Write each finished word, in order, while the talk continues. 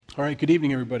All right, good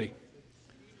evening, everybody.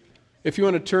 If you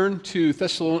want to turn to 2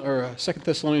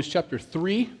 Thessalonians chapter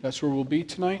 3, that's where we'll be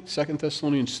tonight, 2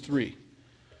 Thessalonians 3.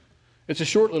 It's a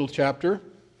short little chapter,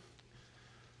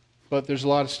 but there's a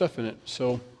lot of stuff in it,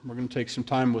 so we're going to take some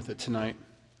time with it tonight.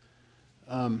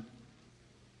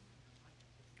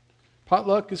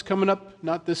 Potluck is coming up,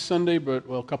 not this Sunday, but,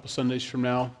 a couple Sundays from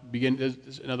now.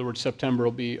 In other words, September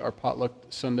will be our Potluck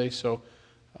Sunday, so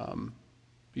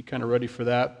be kind of ready for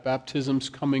that. Baptism's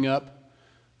coming up.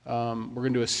 We're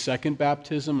going to do a second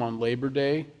baptism on Labor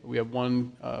Day. We have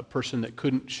one person that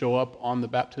couldn't show up on the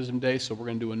baptism day, so we're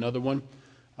going to do another one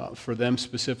for them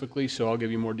specifically, so I'll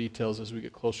give you more details as we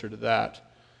get closer to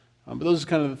that. But those are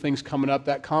kind of the things coming up.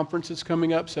 That conference that's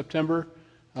coming up, September,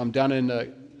 down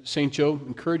in St. Joe.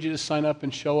 Encourage you to sign up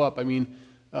and show up. I mean,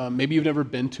 maybe you've never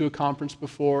been to a conference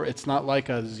before. It's not like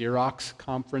a Xerox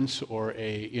conference or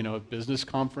a business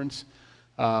conference.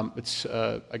 It's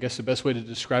I guess the best way to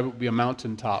describe it would be a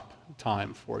mountaintop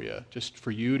time for you, just for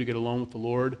you to get alone with the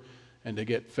Lord and to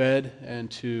get fed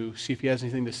and to see if He has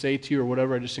anything to say to you or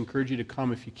whatever. I just encourage you to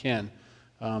come if you can.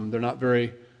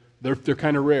 They're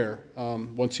kind of rare.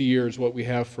 Once a year is what we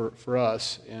have for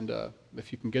us, and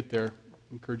if you can get there,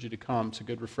 I encourage you to come. It's a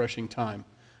good, refreshing time.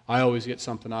 I always get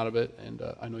something out of it, and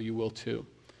I know you will too.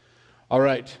 All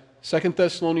right, 2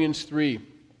 Thessalonians 3.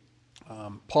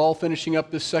 Paul, finishing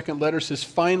up this second letter, says,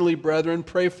 "Finally, brethren,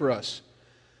 pray for us,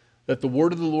 that the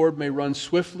word of the Lord may run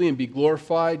swiftly and be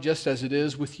glorified, just as it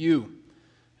is with you,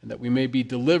 and that we may be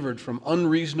delivered from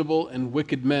unreasonable and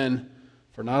wicked men,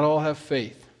 for not all have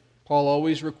faith." Paul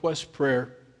always requests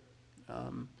prayer.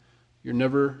 You're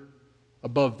never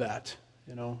above that,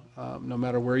 no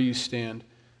matter where you stand.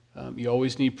 You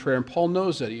always need prayer, and Paul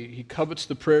knows that. He covets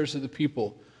the prayers of the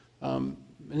people. And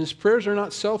his prayers are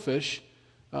not selfish.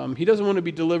 He doesn't want to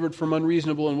be delivered from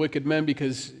unreasonable and wicked men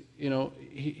because,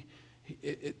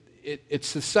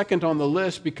 it's the second on the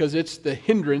list because it's the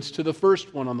hindrance to the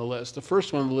first one on the list. The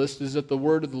first one on the list is that the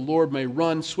word of the Lord may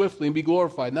run swiftly and be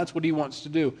glorified, and that's what he wants to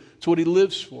do. It's what he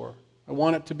lives for. I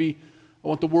want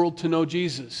the world to know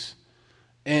Jesus.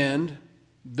 And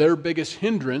their biggest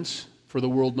hindrance for the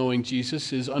world knowing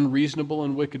Jesus is unreasonable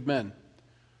and wicked men.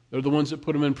 They're the ones that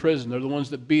put them in prison. They're the ones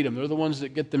that beat them. They're the ones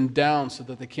that get them down so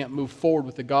that they can't move forward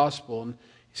with the gospel. And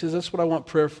he says, that's what I want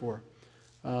prayer for.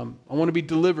 I want to be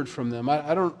delivered from them.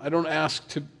 I don't ask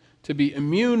to be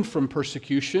immune from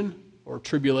persecution or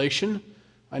tribulation.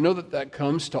 I know that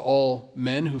comes to all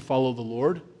men who follow the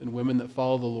Lord and women that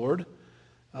follow the Lord.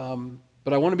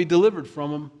 But I want to be delivered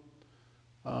from them.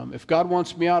 If God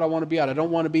wants me out, I want to be out. I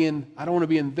don't want to be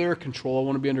in their control. I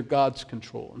want to be under God's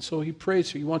control. And so he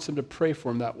prays. He wants them to pray for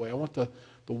him that way. I want the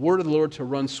word of the Lord to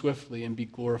run swiftly and be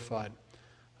glorified.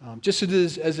 Just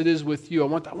as it is with you. I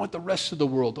want the rest of the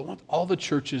world. I want all the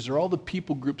churches or all the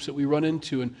people groups that we run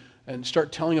into and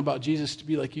start telling about Jesus to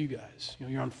be like you guys.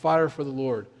 You're on fire for the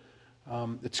Lord.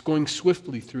 It's going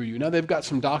swiftly through you. Now they've got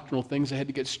some doctrinal things they had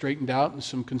to get straightened out and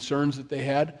some concerns that they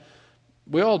had.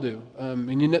 We all do,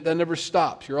 and that never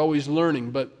stops. You're always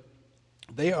learning, but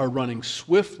they are running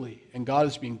swiftly, and God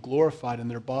is being glorified in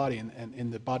their body and in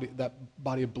that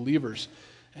body of believers,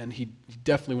 and He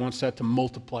definitely wants that to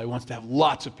multiply. He wants to have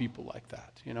lots of people like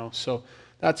that, So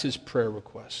that's his prayer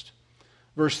request.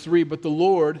 Verse 3, "But the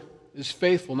Lord is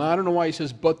faithful." Now, I don't know why he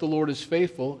says, "But the Lord is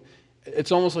faithful."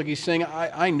 It's almost like he's saying,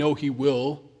 I know He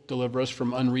will deliver us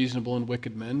from unreasonable and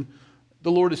wicked men.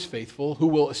 The Lord is faithful, who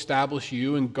will establish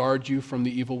you and guard you from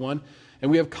the evil one. And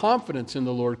we have confidence in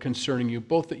the Lord concerning you,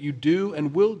 both that you do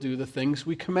and will do the things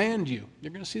we command you.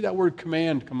 You're going to see that word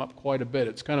command come up quite a bit.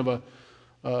 It's kind of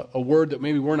a word that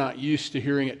maybe we're not used to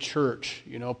hearing at church.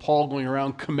 Paul going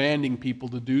around commanding people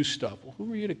to do stuff. Well,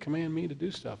 who are you to command me to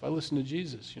do stuff? I listen to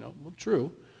Jesus. Well,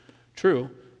 true.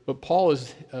 But Paul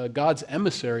is God's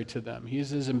emissary to them.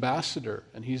 He's his ambassador,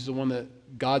 and he's the one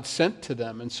that God sent to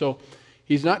them. And so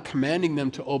he's not commanding them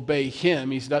to obey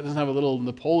him. He doesn't have a little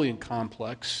Napoleon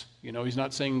complex. He's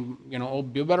not saying,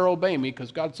 you better obey me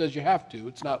because God says you have to.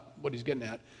 It's not what he's getting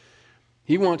at.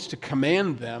 He wants to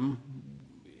command them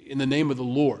in the name of the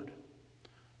Lord.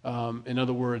 In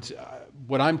other words,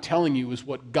 what I'm telling you is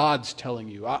what God's telling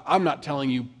you. I'm not telling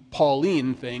you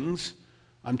Pauline things.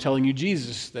 I'm telling you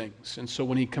Jesus things. And so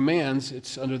when he commands,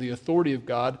 it's under the authority of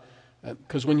God.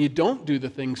 Because when you don't do the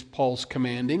things Paul's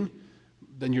commanding,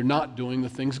 then you're not doing the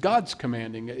things God's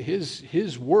commanding.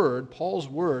 His word, Paul's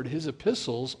word, his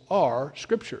epistles are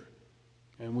Scripture.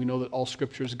 And we know that all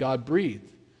Scripture is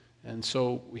God-breathed. And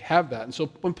so we have that. And so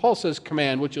when Paul says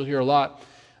command, which you'll hear a lot,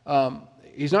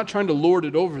 he's not trying to lord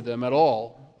it over them at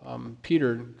all.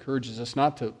 Peter encourages us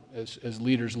not to, as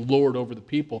leaders, lord over the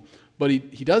people. But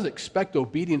he does expect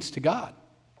obedience to God.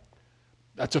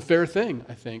 That's a fair thing,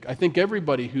 I think. I think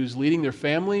everybody who's leading their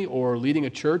family or leading a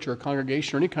church or a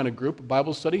congregation or any kind of group, a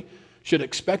Bible study, should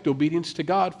expect obedience to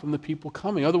God from the people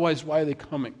coming. Otherwise, why are they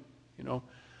coming?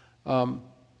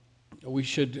 We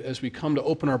should, as we come to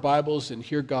open our Bibles and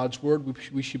hear God's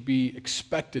word, we should be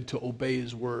expected to obey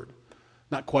his word.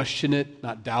 Not question it,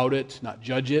 not doubt it, not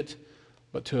judge it,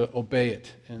 but to obey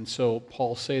it. And so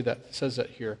Paul says that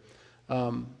here.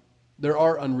 There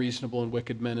are unreasonable and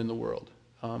wicked men in the world.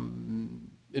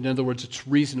 In other words, it's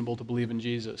reasonable to believe in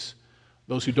Jesus.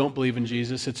 Those who don't believe in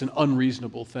Jesus, it's an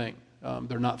unreasonable thing.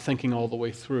 They're not thinking all the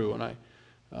way through. And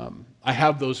I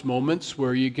have those moments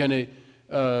where you kind of,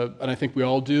 and I think we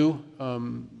all do,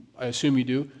 I assume you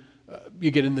do,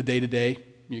 you get in the day-to-day,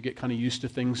 you get kind of used to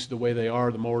things the way they are,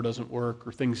 the mower doesn't work,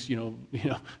 or things,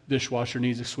 dishwasher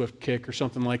needs a swift kick or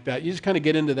something like that. You just kind of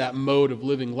get into that mode of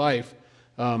living life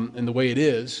and the way it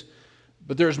is.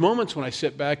 But there's moments when I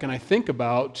sit back and I think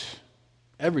about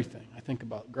everything. I think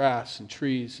about grass and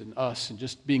trees and us and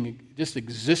just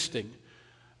existing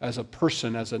as a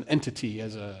person, as an entity,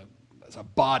 as a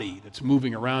body that's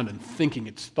moving around and thinking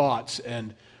its thoughts.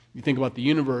 And you think about the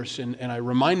universe, and I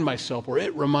remind myself, or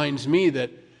it reminds me, that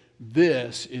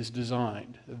this is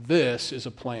designed. This is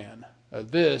a plan.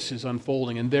 This is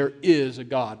unfolding, and there is a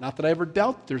God. Not that I ever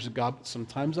doubt there's a God, but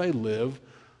sometimes I live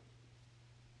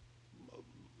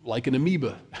like an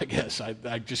amoeba, I guess.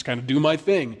 I just kind of do my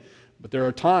thing. But there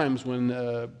are times when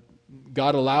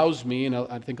God allows me, and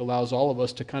I think allows all of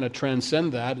us, to kind of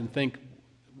transcend that and think,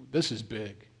 this is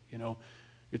big,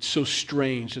 It's so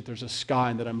strange that there's a sky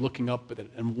and that I'm looking up at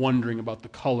it and wondering about the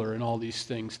color and all these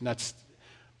things. And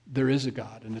there is a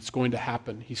God, and it's going to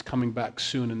happen. He's coming back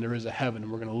soon, and there is a heaven,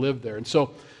 and we're going to live there. And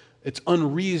so it's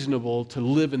unreasonable to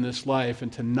live in this life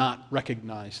and to not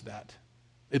recognize that,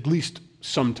 at least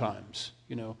sometimes.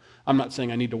 I'm not saying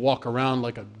I need to walk around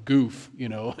like a goof,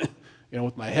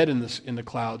 with my head in the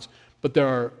clouds. But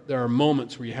there are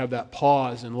moments where you have that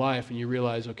pause in life and you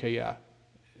realize, okay, yeah,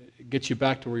 it gets you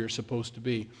back to where you're supposed to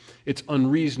be. It's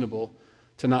unreasonable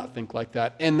to not think like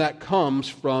that, and that comes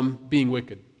from being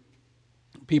wicked.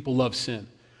 People love sin,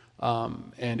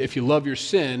 and if you love your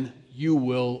sin, you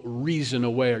will reason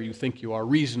away, or you think you are,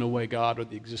 reason away God or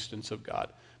the existence of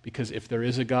God. Because if there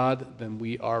is a God, then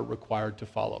we are required to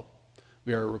follow.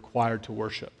 We are required to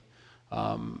worship.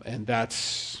 And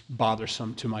that's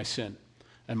bothersome to my sin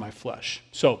and my flesh.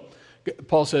 So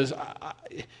Paul says,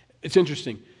 it's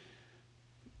interesting.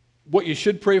 What you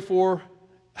should pray for,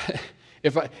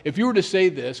 if you were to say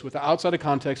this outside of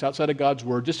context, outside of God's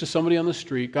word, just to somebody on the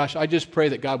street, gosh, I just pray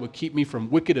that God would keep me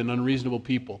from wicked and unreasonable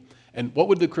people. And what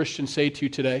would the Christian say to you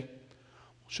today?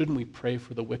 Shouldn't we pray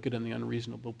for the wicked and the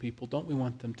unreasonable people? Don't we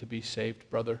want them to be saved,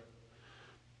 brother?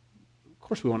 Of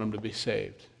course we want them to be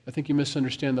saved. I think you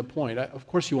misunderstand the point. Of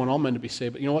course you want all men to be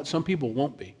saved, but you know what? Some people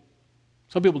won't be.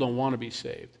 Some people don't want to be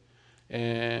saved.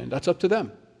 And that's up to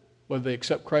them, whether they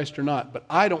accept Christ or not. But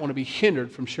I don't want to be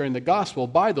hindered from sharing the gospel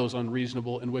by those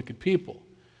unreasonable and wicked people.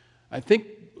 I think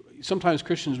sometimes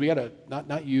Christians, we got to,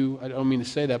 not you, I don't mean to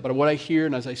say that, but what I hear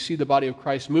and as I see the body of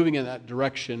Christ moving in that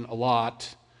direction a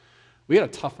lot, we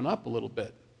got to toughen up a little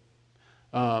bit.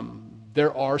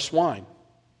 There are swine,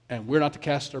 and we're not to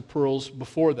cast our pearls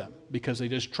before them because they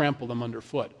just trample them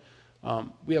underfoot.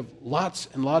 We have lots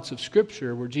and lots of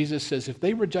scripture where Jesus says, if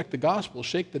they reject the gospel,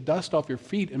 shake the dust off your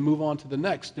feet and move on to the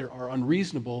next. There are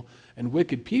unreasonable and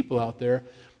wicked people out there.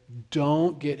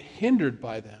 Don't get hindered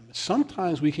by them.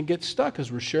 Sometimes we can get stuck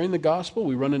as we're sharing the gospel.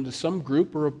 We run into some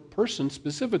group or a person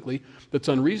specifically that's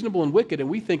unreasonable and wicked, and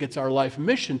we think it's our life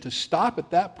mission to stop at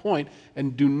that point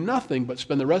and do nothing but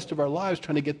spend the rest of our lives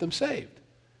trying to get them saved.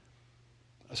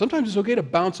 Sometimes it's okay to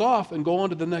bounce off and go on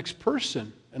to the next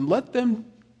person and let them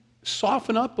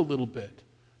soften up a little bit.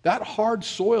 That hard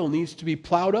soil needs to be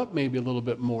plowed up maybe a little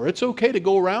bit more. It's okay to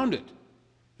go around it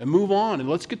and move on, and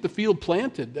let's get the field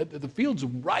planted. The field's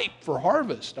ripe for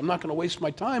harvest. I'm not going to waste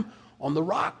my time on the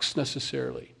rocks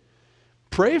necessarily.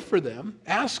 Pray for them.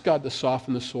 Ask God to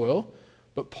soften the soil.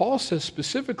 But Paul says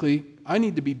specifically, I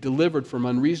need to be delivered from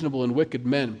unreasonable and wicked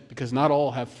men because not all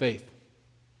have faith.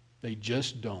 They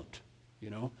just don't,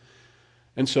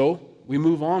 And so we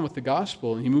move on with the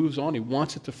gospel, and he moves on. He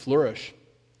wants it to flourish.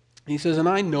 He says, and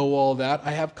I know all that.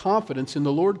 I have confidence in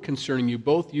the Lord concerning you,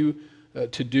 both you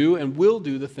to do and will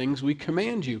do the things we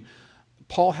command you.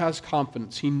 Paul has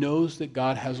confidence. He knows that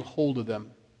God has a hold of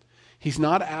them. He's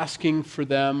not asking for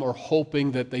them or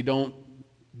hoping that they don't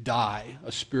die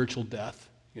a spiritual death,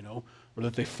 or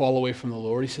that they fall away from the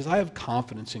Lord. He says, I have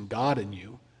confidence in God in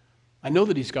you. I know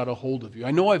that he's got a hold of you.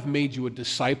 I know I've made you a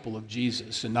disciple of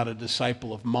Jesus and not a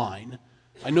disciple of mine.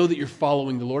 I know that you're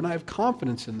following the Lord, and I have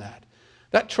confidence in that.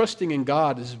 That trusting in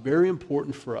God is very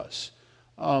important for us.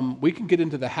 We can get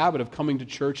into the habit of coming to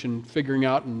church and figuring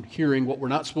out and hearing what we're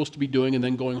not supposed to be doing and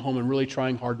then going home and really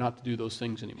trying hard not to do those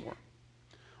things anymore.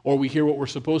 Or we hear what we're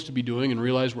supposed to be doing and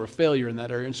realize we're a failure in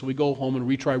that area, and so we go home and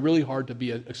we try really hard to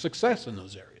be a success in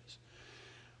those areas.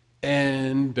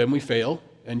 And then we fail,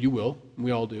 and you will, and we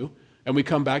all do. And we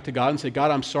come back to God and say, God,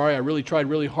 I'm sorry, I really tried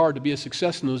really hard to be a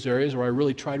success in those areas, or I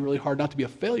really tried really hard not to be a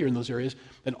failure in those areas.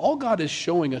 And all God is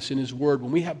showing us in His Word,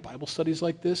 when we have Bible studies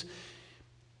like this,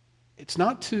 it's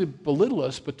not to belittle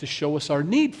us, but to show us our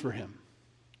need for Him.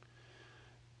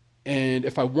 And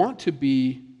if I want to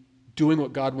be doing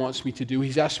what God wants me to do,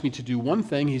 He's asked me to do one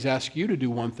thing, He's asked you to do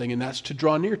one thing, and that's to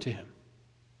draw near to Him.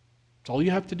 That's all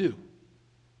you have to do.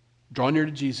 Draw near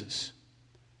to Jesus.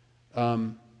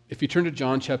 If you turn to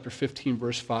John chapter 15,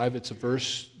 verse 5, it's a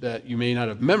verse that you may not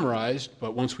have memorized,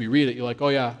 but once we read it, you're like, oh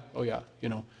yeah, you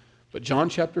know. But John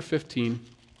chapter 15,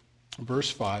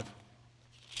 verse 5,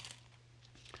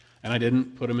 and I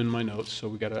didn't put them in my notes, so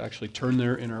we got to actually turn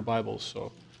there in our Bibles.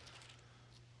 So,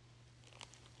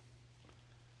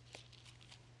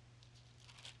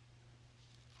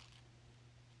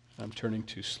 I'm turning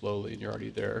too slowly, and you're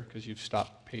already there because you've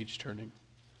stopped page turning.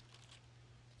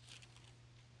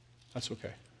 That's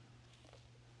okay.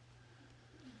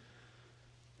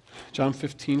 John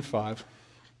 15:5.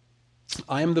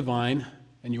 I am the vine,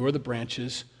 and you are the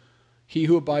branches. He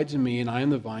who abides in me, and I am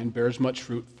the vine, bears much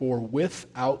fruit, for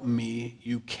without me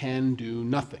you can do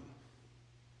nothing.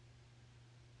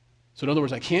 So in other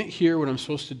words, I can't hear what I'm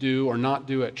supposed to do or not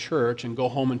do at church and go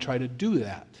home and try to do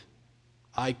that.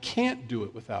 I can't do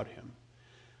it without Him.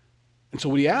 And so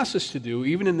what He asks us to do,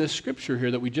 even in this scripture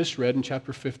here that we just read in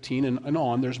chapter 15 and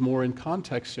on, there's more in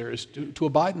context there, is to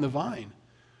abide in the vine.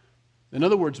 In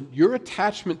other words, your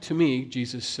attachment to me,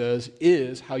 Jesus says,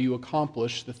 is how you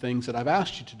accomplish the things that I've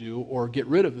asked you to do or get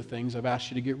rid of the things I've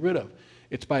asked you to get rid of.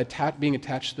 It's by being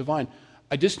attached to the vine.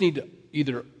 I just need to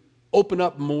either open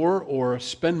up more or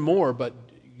spend more, but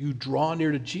you draw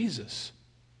near to Jesus.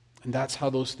 And that's how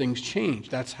those things change.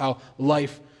 That's how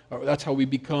that's how we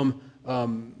become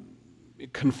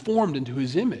conformed into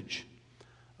His image.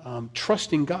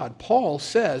 Trusting God. Paul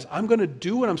says, I'm going to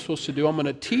do what I'm supposed to do. I'm going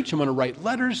to teach. I'm going to write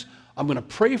letters. I'm going to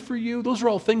pray for you. Those are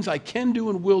all things I can do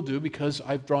and will do because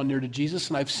I've drawn near to Jesus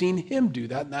and I've seen Him do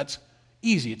that, and that's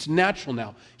easy. It's natural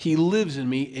now. He lives in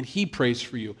me and He prays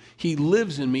for you. He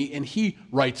lives in me and He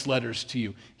writes letters to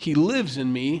you. He lives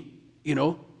in me,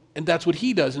 and that's what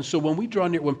He does. And so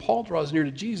when Paul draws near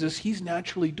to Jesus, he's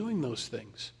naturally doing those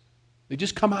things. They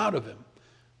just come out of him.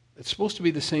 It's supposed to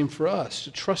be the same for us,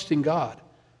 to trusting God,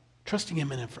 trusting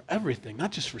Him in Him for everything,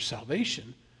 not just for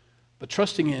salvation, but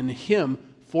trusting in Him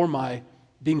for my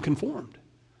being conformed,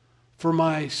 for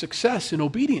my success in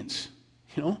obedience.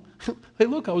 Hey,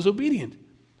 look, I was obedient.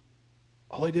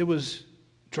 All I did was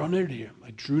draw near to Him.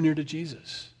 I drew near to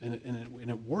Jesus, and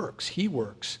it works. He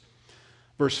works.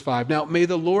 Verse 5, now may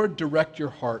the Lord direct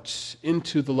your hearts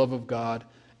into the love of God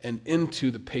and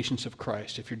into the patience of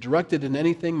Christ. If you're directed in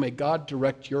anything, may God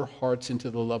direct your hearts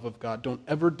into the love of God. Don't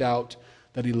ever doubt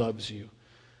that He loves you.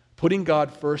 Putting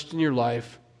God first in your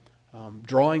life,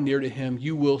 drawing near to Him,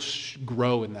 you will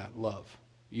grow in that love.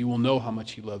 You will know how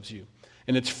much He loves you.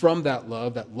 And it's from that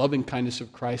love, that loving kindness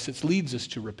of Christ, that leads us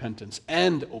to repentance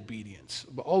and obedience,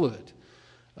 all of it.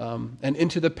 And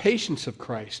into the patience of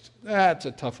Christ. That's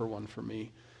a tougher one for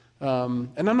me.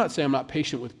 And I'm not saying I'm not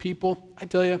patient with people. I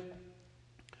tell you,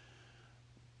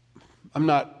 I'm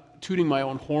not tooting my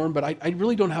own horn, but I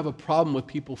really don't have a problem with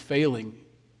people failing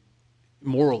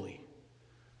morally.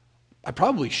 I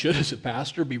probably should, as a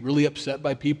pastor, be really upset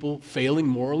by people failing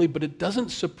morally, but it doesn't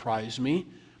surprise me,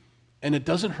 and it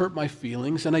doesn't hurt my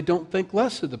feelings, and I don't think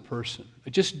less of the person. I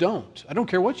just don't. I don't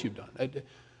care what you've done.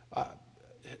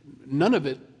 None of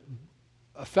it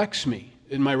affects me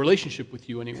in my relationship with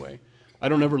you anyway. I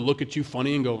don't ever look at you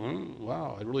funny and go,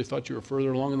 wow, I really thought you were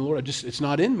further along in the Lord. It's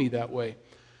not in me that way.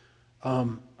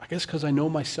 I guess because I know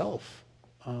myself.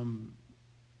 And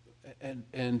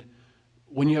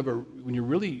when you're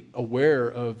really aware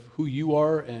of who you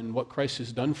are and what Christ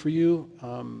has done for you,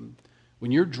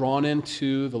 when you're drawn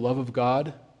into the love of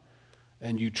God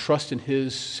and you trust in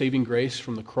His saving grace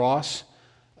from the cross,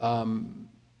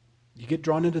 you get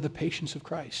drawn into the patience of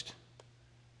Christ.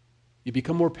 You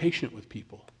become more patient with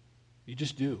people. You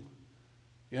just do.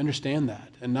 You understand that.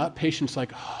 And not patience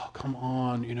like, oh, come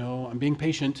on, I'm being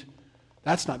patient.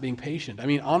 That's not being patient. I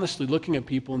mean, honestly, looking at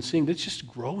people and seeing that's just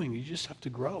growing. You just have to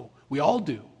grow. We all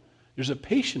do. There's a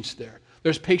patience there.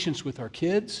 There's patience with our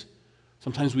kids.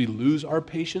 Sometimes we lose our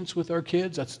patience with our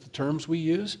kids. That's the terms we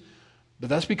use. But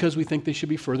that's because we think they should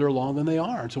be further along than they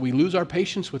are. And so we lose our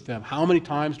patience with them. How many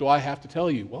times do I have to tell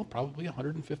you? Well, probably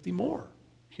 150 more,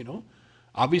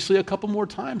 Obviously a couple more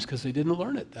times because they didn't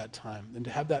learn it that time, and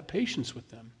to have that patience with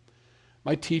them.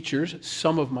 My teachers,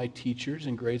 some of my teachers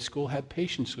in grade school had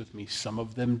patience with me. Some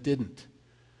of them didn't.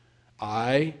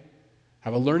 I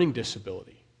have a learning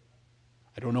disability.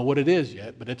 I don't know what it is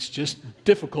yet, but it's just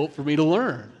difficult for me to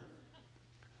learn.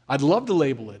 I'd love to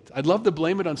label it. I'd love to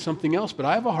blame it on something else, but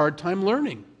I have a hard time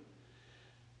learning.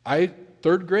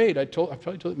 Third grade, I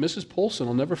probably told Mrs. Polson,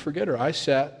 I'll never forget her.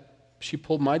 She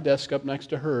pulled my desk up next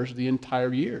to hers the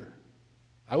entire year.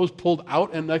 I was pulled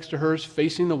out and next to hers,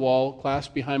 facing the wall, class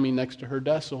behind me next to her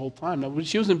desk the whole time. Now,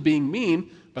 she wasn't being mean,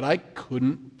 but I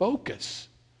couldn't focus.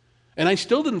 And I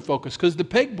still didn't focus because the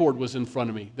pegboard was in front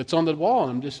of me that's on the wall,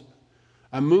 and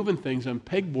I'm moving things, I'm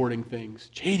pegboarding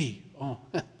things. JD,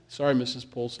 sorry,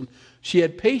 Mrs. Polson. She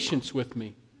had patience with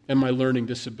me, and my learning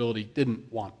disability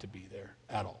didn't want to be there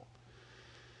at all.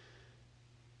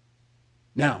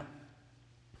 Now,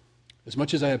 as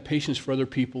much as I have patience for other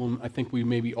people, and I think we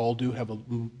maybe all do have a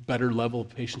better level of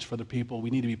patience for other people, we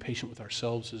need to be patient with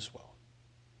ourselves as well.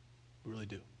 We really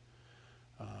do.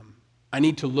 I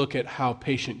need to look at how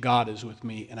patient God is with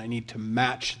me, and I need to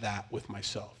match that with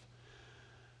myself.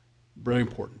 Very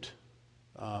important.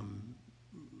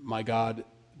 My God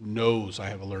knows I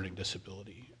have a learning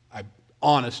disability. I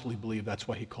honestly believe that's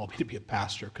why he called me to be a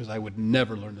pastor, because I would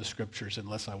never learn the scriptures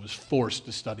unless I was forced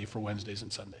to study for Wednesdays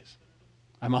and Sundays.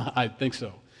 I think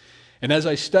so. And as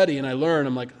I study and I learn,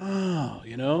 I'm like,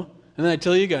 and then I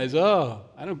tell you guys,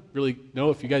 I don't really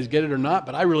know if you guys get it or not,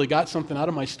 but I really got something out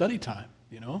of my study time,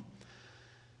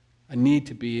 I need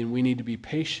to be, and we need to be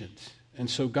patient. And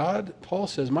so Paul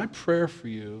says, my prayer for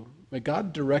you, may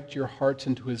God direct your hearts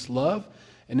into his love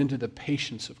and into the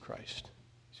patience of Christ.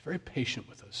 He's very patient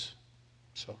with us.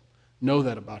 So know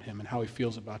that about him and how he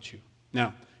feels about you.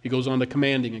 Now, he goes on to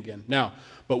commanding again. Now,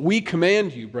 but we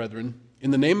command you, brethren,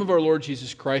 in the name of our Lord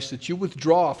Jesus Christ, that you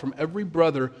withdraw from every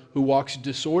brother who walks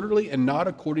disorderly and not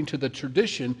according to the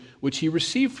tradition which he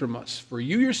received from us. For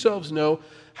you yourselves know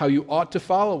how you ought to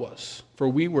follow us. For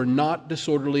we were not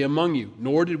disorderly among you,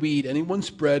 nor did we eat anyone's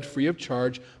bread free of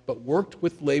charge, but worked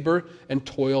with labor and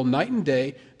toil night and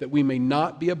day, that we may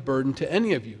not be a burden to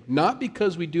any of you. Not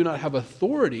because we do not have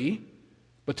authority,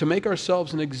 but to make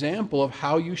ourselves an example of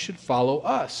how you should follow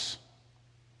us.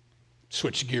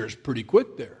 Switch gears pretty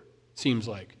quick there. Seems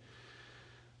like.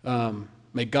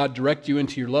 May God direct you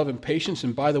into your love and patience.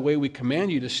 And by the way, we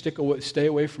command you to stay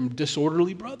away from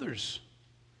disorderly brothers.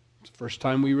 It's the first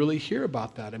time we really hear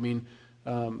about that.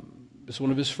 It's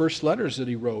one of his first letters that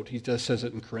he wrote. He just says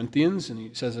it in Corinthians, and he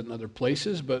says it in other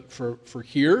places. But for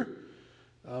here,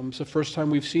 it's the first time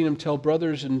we've seen him tell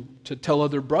brothers and to tell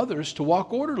other brothers to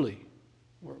walk orderly.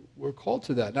 We're called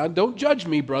to that. Now, don't judge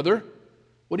me, brother.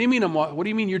 What do you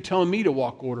mean you're telling me to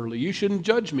walk orderly? You shouldn't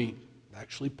judge me.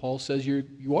 Actually, Paul says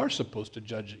you are supposed to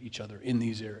judge each other in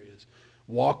these areas.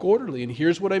 Walk orderly. And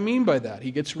here's what I mean by that. He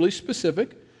gets really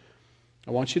specific.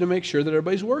 I want you to make sure that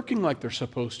everybody's working like they're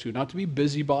supposed to, not to be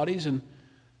busybodies and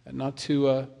not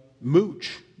to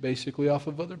mooch, basically, off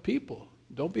of other people.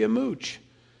 Don't be a mooch.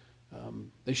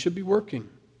 They should be working.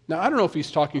 Now, I don't know if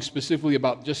he's talking specifically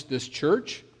about just this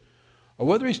church, or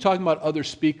whether he's talking about other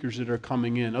speakers that are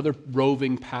coming in, other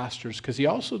roving pastors, because he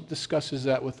also discusses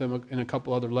that with them in a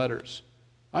couple other letters.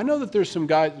 I know that there's some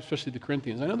guys, especially the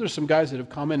Corinthians, I know there's some guys that have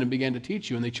come in and began to teach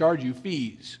you, and they charge you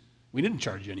fees. We didn't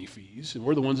charge you any fees, and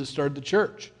we're the ones that started the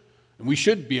church. And we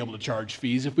should be able to charge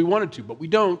fees if we wanted to, but we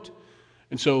don't.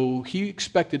 And so he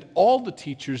expected all the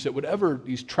teachers that would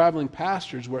these traveling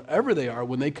pastors, wherever they are,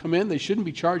 when they come in, they shouldn't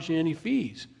be charging any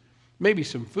fees. Maybe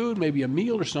some food, maybe a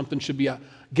meal or something should be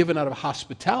given out of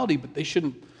hospitality, but they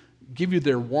shouldn't give you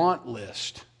their want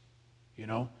list.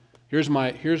 Here's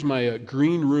my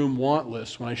green room want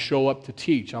list when I show up to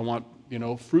teach. I want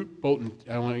fruit boat,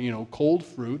 I want cold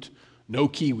fruit, no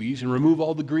kiwis, and remove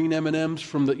all the green M&Ms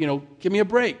from the give me a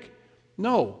break.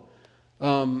 No,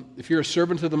 if you're a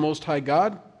servant of the Most High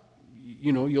God,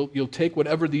 you'll take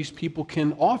whatever these people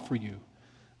can offer you.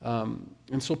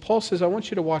 And so Paul says, I want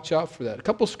you to watch out for that. A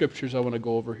couple scriptures I want to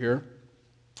go over here.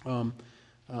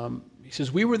 He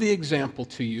says, we were the example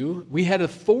to you. We had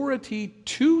authority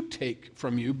to take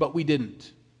from you, but we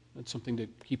didn't. That's something to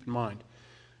keep in mind.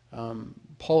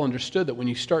 Paul understood that when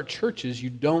you start churches, you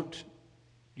don't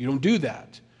do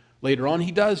that. Later on,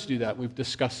 he does do that. We've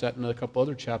discussed that in a couple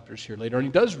other chapters here. Later on, he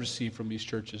does receive from these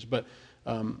churches. But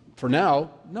for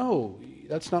now, no,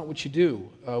 that's not what you do.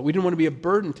 We didn't want to be a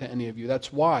burden to any of you.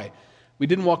 That's why. We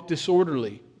didn't walk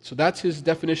disorderly. So that's his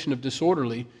definition of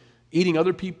disorderly, eating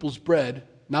other people's bread,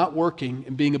 not working,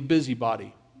 and being a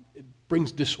busybody.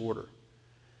 brings disorder.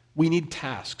 We need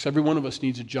tasks. Every one of us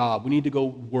needs a job. We need to go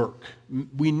work.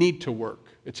 We need to work.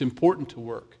 It's important to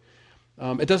work.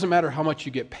 It doesn't matter how much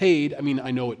you get paid. I mean,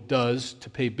 I know it does to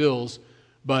pay bills,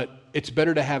 but it's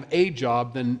better to have a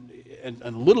job than and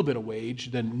a little bit of wage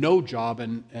than no job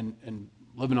and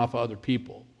living off of other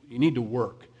people. You need to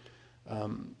work.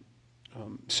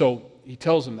 So he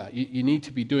tells them that. You need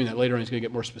to be doing that. Later on, he's going to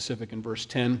get more specific in verse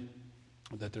 10,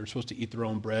 that they're supposed to eat their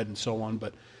own bread and so on.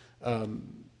 But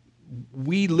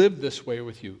we live this way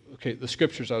with you. Okay, the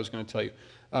scriptures I was going to tell you.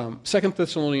 2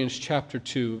 Thessalonians chapter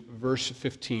 2, verse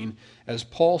 15, as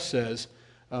Paul says,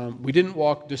 we didn't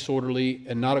walk disorderly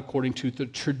and not according to the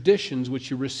traditions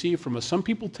which you received from us. Some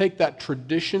people take that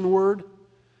tradition word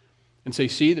and say,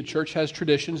 see, the church has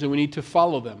traditions and we need to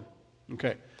follow them.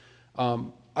 Okay.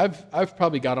 I've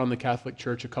probably got on the Catholic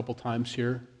Church a couple times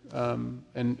here,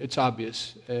 and it's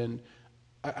obvious. And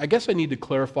I guess I need to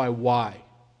clarify why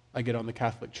I get on the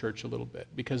Catholic Church a little bit,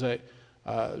 because there's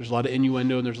a lot of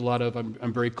innuendo and there's a lot of,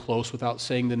 I'm very close without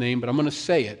saying the name, but I'm going to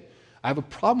say it. I have a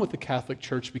problem with the Catholic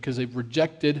Church because they've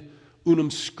rejected unum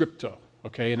scripto,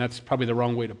 okay? And that's probably the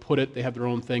wrong way to put it. They have their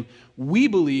own thing. We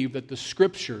believe that the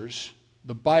scriptures,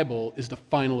 the Bible, is the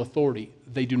final authority.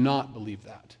 They do not believe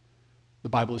that. The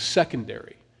Bible is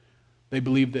secondary. They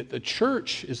believe that the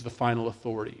church is the final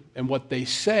authority. And what they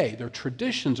say, their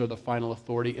traditions are the final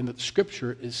authority, and that the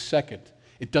scripture is second.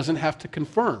 It doesn't have to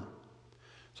confirm.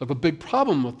 So I have a big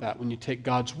problem with that when you take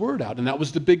God's word out. And that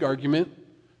was the big argument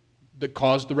that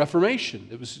caused the Reformation.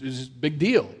 It was a big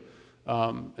deal.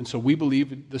 And so we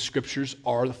believe the scriptures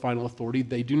are the final authority.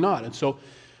 They do not. And so,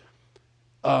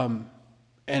 and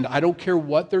I don't care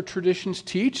what their traditions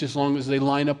teach as long as they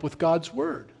line up with God's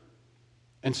word.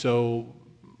 And so,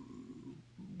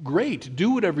 great,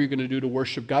 do whatever you're going to do to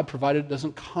worship God, provided it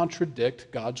doesn't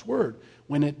contradict God's word.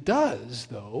 When it does,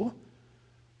 though,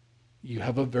 you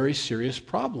have a very serious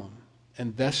problem.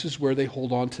 And this is where they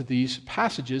hold on to these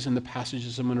passages, and the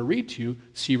passages I'm going to read to you.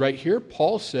 See right here,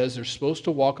 Paul says they're supposed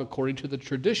to walk according to the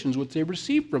traditions which they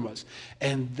received from us.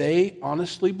 And they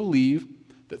honestly believe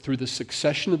that through the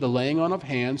succession of the laying on of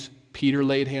hands, Peter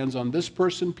laid hands on this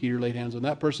person, Peter laid hands on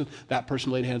that person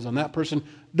laid hands on that person,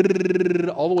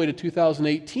 all the way to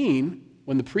 2018,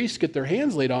 when the priests get their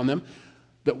hands laid on them,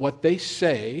 that what they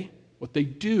say, what they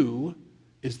do,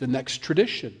 is the next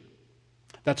tradition.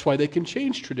 That's why they can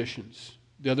change traditions.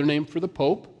 The other name for the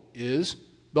Pope is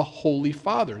the Holy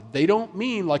Father. They don't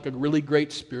mean like a really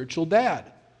great spiritual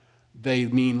dad. They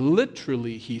mean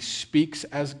literally he speaks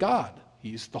as God.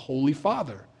 He's the Holy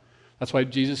Father. That's why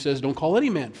Jesus says, don't call any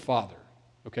man father,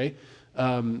 okay?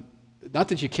 Not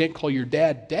that you can't call your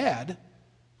dad dad.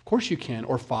 Of course you can.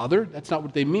 Or father. That's not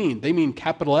what they mean. They mean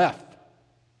capital F,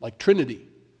 like Trinity.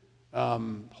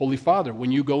 Holy Father.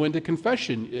 When you go into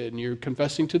confession and you're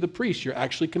confessing to the priest, you're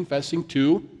actually confessing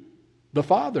to the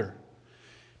Father.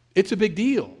 It's a big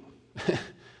deal.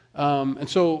 And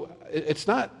so it's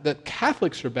not that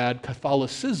Catholics are bad.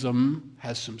 Catholicism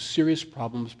has some serious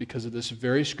problems because of this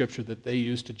very scripture that they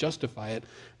use to justify it.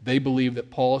 They believe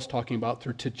that Paul is talking about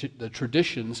the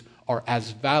traditions are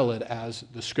as valid as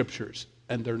the scriptures,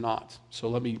 and they're not. So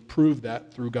let me prove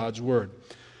that through God's word.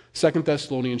 2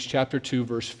 Thessalonians chapter 2,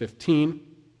 verse 15.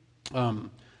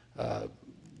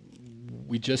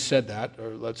 We just said that,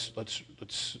 or let's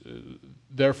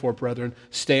therefore, brethren,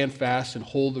 stand fast and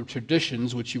hold the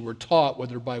traditions which you were taught,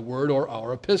 whether by word or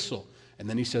our epistle. And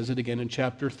then he says it again in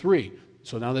chapter 3.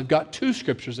 So now they've got two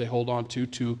scriptures they hold on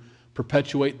to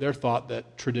perpetuate their thought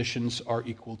that traditions are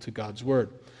equal to God's word.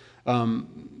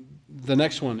 The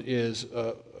next one is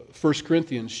 1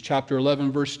 Corinthians chapter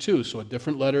 11, verse 2. So a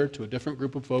different letter to a different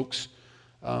group of folks.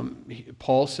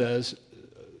 Paul says,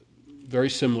 very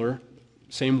similar,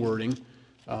 same wording,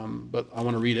 but I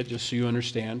want to read it just so you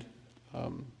understand.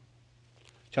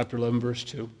 Chapter 11, verse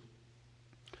 2.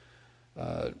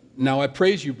 Now I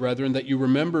praise you, brethren, that you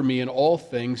remember me in all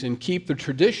things and keep the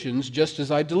traditions just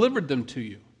as I delivered them to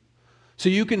you. So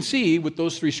you can see with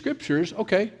those three scriptures,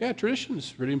 okay, yeah, tradition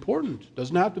is really important. It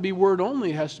doesn't have to be word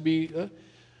only. It has to be...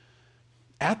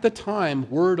 At the time,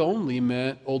 word only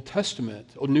meant Old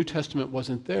Testament. New Testament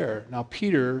wasn't there. Now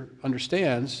Peter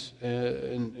understands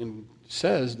and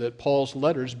says that Paul's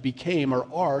letters became or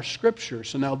are scripture.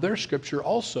 So now they're scripture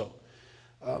also.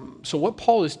 So what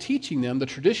Paul is teaching them, the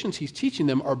traditions he's teaching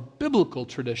them, are biblical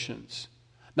traditions,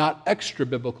 not extra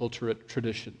biblical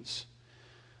traditions.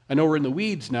 I know we're in the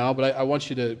weeds now, but I want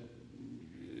you to,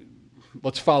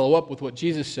 let's follow up with what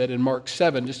Jesus said in Mark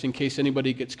 7, just in case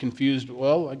anybody gets confused.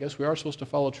 Well, I guess we are supposed to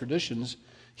follow traditions.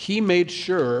 He made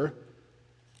sure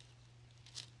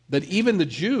that even the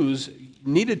Jews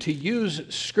needed to use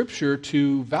Scripture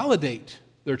to validate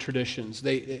their traditions.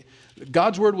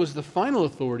 God's word was the final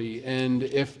authority, and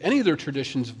if any of their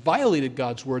traditions violated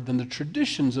God's word, then the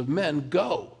traditions of men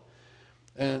go.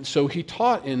 And so he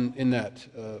taught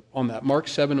on that. Mark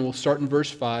 7, and we'll start in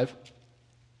verse 5.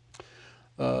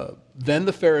 Then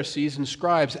the Pharisees and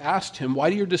scribes asked him, "Why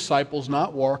do your disciples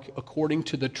not walk according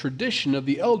to the tradition of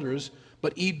the elders,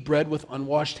 but eat bread with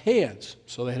unwashed hands?"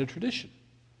 So they had a tradition.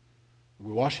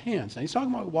 We wash hands. Now he's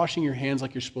talking about washing your hands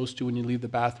like you're supposed to when you leave the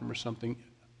bathroom or something.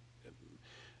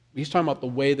 He's talking about the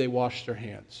way they washed their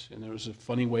hands. And there was a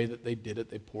funny way that they did it.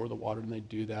 They pour the water and they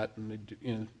do that.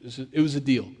 And it was a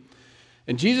deal.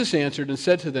 And Jesus answered and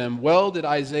said to them, "Well did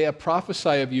Isaiah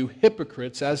prophesy of you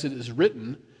hypocrites, as it is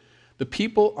written, this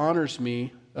people honors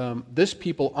me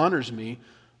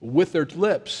with their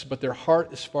lips, but their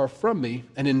heart is far from me,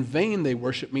 and in vain they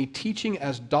worship me, teaching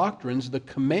as doctrines the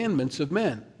commandments of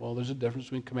men." Well, there's a difference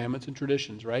between commandments and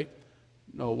traditions, right?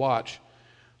 No, watch.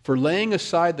 "For laying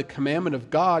aside the commandment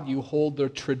of God, you hold the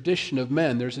tradition of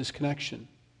men." There's this connection.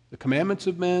 The commandments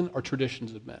of men are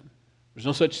traditions of men. There's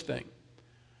no such thing.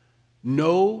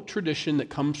 No tradition that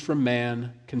comes from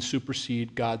man can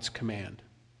supersede God's command.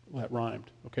 Well, that rhymed.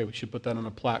 Okay, we should put that on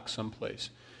a plaque someplace.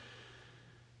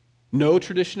 No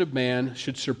tradition of man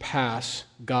should surpass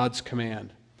God's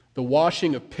command. The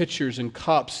washing of pitchers and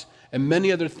cups and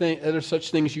many other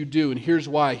such things you do. And here's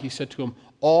why. He said to him,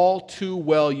 "All too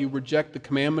well you reject the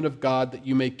commandment of God that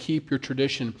you may keep your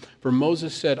tradition. For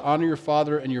Moses said, 'Honor your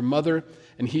father and your mother,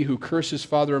 and he who curses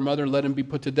father or mother, let him be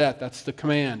put to death.' That's the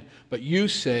command. But you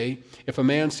say, if a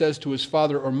man says to his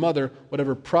father or mother,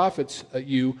 'Whatever profits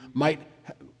you might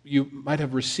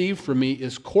have received from me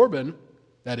is Corban,'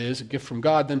 that is, a gift from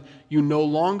God, then you no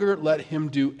longer let him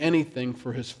do anything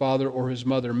for his father or his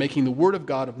mother, making the word of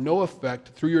God of no effect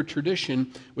through your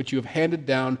tradition, which you have handed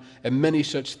down, and many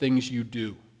such things you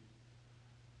do."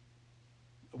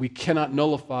 We cannot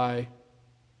nullify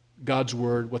God's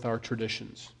word with our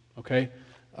traditions, okay?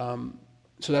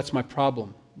 So that's my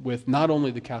problem with not only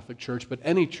the Catholic Church, but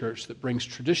any church that brings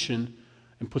tradition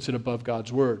and puts it above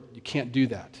God's word. You can't do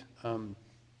that. And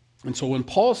so when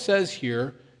Paul says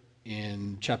here,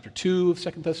 in chapter 2 of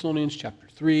 2 Thessalonians, chapter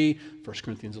 3, 1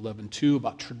 Corinthians 11:2,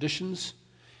 about traditions,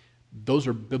 those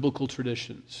are biblical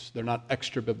traditions. They're not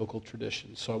extra-biblical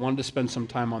traditions. So I wanted to spend some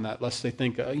time on that, lest they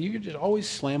think, you're just always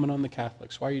slamming on the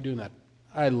Catholics. Why are you doing that?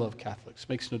 I love Catholics.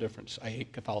 Makes no difference. I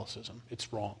hate Catholicism.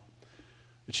 It's wrong.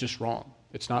 It's just wrong.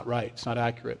 It's not right. It's not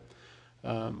accurate.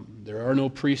 There are no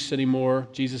priests anymore.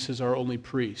 Jesus is our only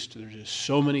priest. There's just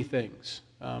so many things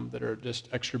that are just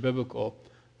extra-biblical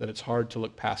that it's hard to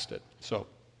look past it. So,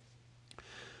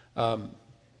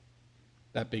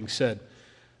 that being said,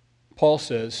 Paul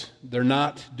says they're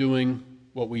not doing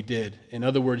what we did. In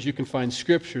other words, you can find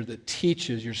scripture that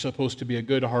teaches you're supposed to be a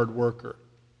good hard worker.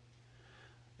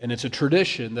 And it's a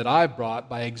tradition that I've brought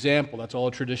by example. That's all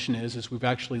a tradition is we've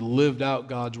actually lived out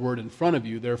God's word in front of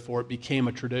you, therefore it became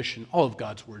a tradition. All of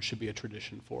God's word should be a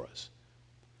tradition for us.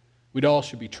 We'd all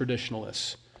should be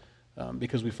traditionalists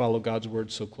because we follow God's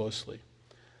word so closely.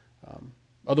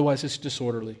 Otherwise, it's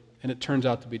disorderly, and it turns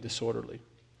out to be disorderly.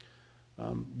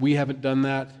 We haven't done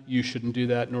that. You shouldn't do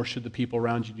that, nor should the people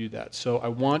around you do that. So I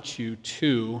want you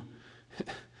to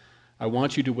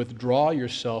withdraw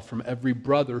yourself from every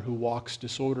brother who walks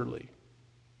disorderly.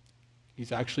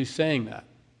 He's actually saying that.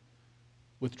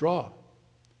 Withdraw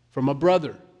from a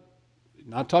brother.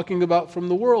 Not talking about from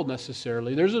the world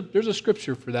necessarily. There's a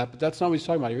scripture for that, but that's not what he's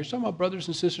talking about here. He's talking about brothers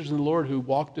and sisters in the Lord who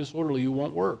walk disorderly, who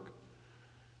won't work.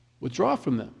 Withdraw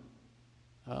from them.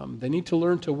 They need to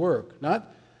learn to work.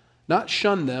 Not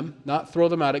shun them, not throw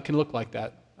them out. It can look like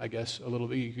that, I guess, a little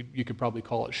bit. You could probably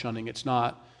call it shunning. It's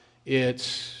not. They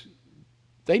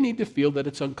need to feel that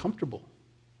it's uncomfortable.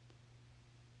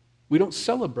 We don't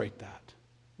celebrate that.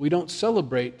 We don't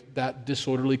celebrate that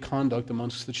disorderly conduct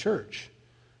amongst the church.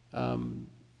 You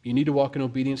need to walk in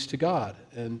obedience to God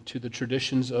and to the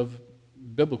traditions of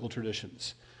biblical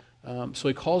traditions. So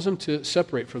he calls them to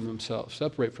separate from themselves,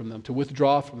 to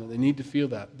withdraw from them. They need to feel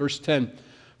that. Verse 10,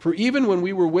 "For even when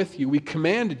we were with you, we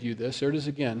commanded you this," there it is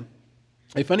again,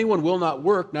 "if anyone will not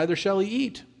work, neither shall he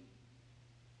eat."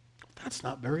 That's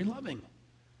not very loving.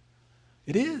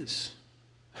 It is.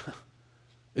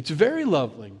 It's very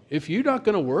loving. If you're not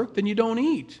going to work, then you don't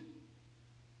eat.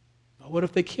 What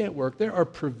if they can't work? There are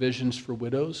provisions for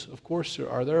widows. Of course there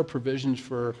are. There are provisions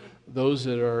for those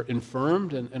that are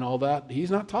infirmed and all that.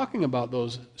 He's not talking about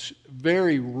those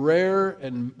very rare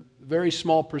and very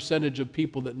small percentage of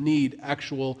people that need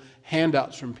actual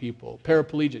handouts from people.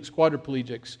 Paraplegics,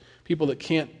 quadriplegics, people that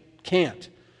can't.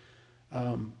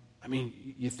 I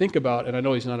mean, you think about, and I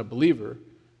know he's not a believer,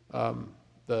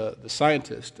 the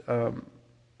scientist,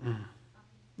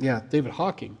 Yeah, David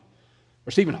Hawking,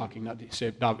 or Stephen Hawking, not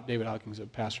David Hawking's a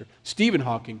pastor. Stephen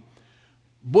Hawking,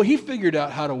 boy, he figured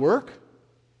out how to work.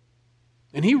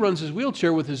 And he runs his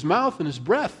wheelchair with his mouth and his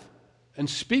breath and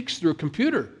speaks through a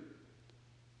computer.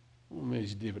 Well, maybe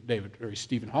he's David or he's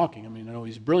Stephen Hawking. I mean, I know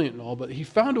he's brilliant and all, but he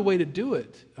found a way to do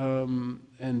it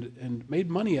and made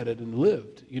money at it and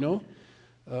lived, you know.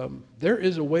 There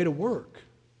is a way to work.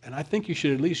 And I think you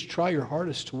should at least try your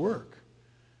hardest to work.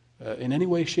 In any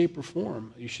way, shape, or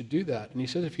form, you should do that. And he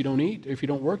says if you don't eat, if you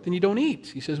don't work, then you don't eat.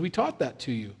 He says we taught that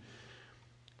to you.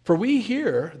 For we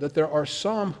hear that there are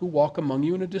some who walk among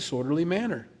you in a disorderly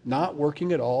manner, not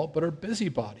working at all, but are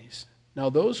busybodies.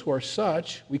 Now those who are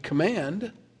such, we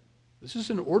command, this is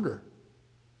an order.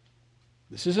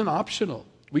 This isn't optional.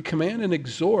 We command and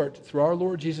exhort through our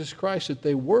Lord Jesus Christ that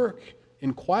they work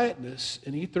in quietness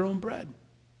and eat their own bread.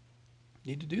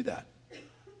 You need to do that.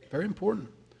 Very important.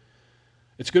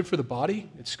 It's good for the body.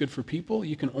 It's good for people.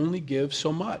 You can only give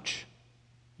so much.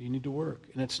 You need to work.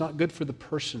 And it's not good for the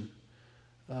person.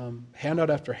 Handout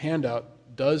after handout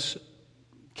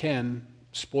can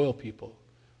spoil people.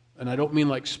 And I don't mean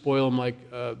like spoil them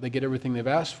like they get everything they've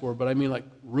asked for, but I mean like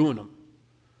ruin them.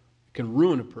 It can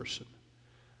ruin a person.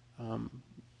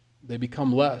 They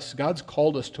become less. God's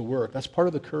called us to work. That's part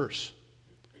of the curse.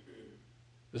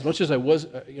 As much as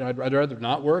I'd rather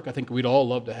not work. I think we'd all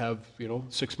love to have,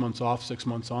 6 months off, 6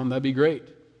 months on. That'd be great.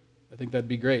 I think that'd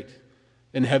be great.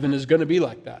 And heaven is going to be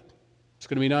like that. It's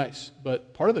going to be nice.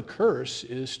 But part of the curse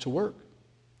is to work.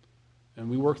 And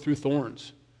we work through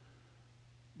thorns.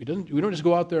 We don't just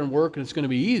go out there and work and it's going to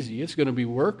be easy. It's going to be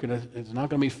work and it's not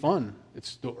going to be fun.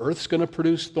 The earth's going to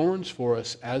produce thorns for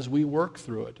us as we work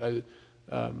through it.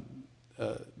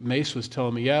 Mace was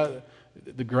telling me,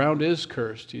 the ground is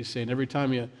cursed. He's saying every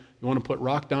time you want to put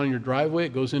rock down in your driveway,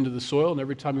 it goes into the soil, and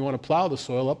every time you want to plow the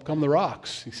soil, up come the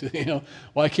rocks. He said,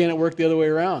 why can't it work the other way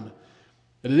around?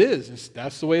 But it is.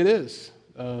 That's the way it is.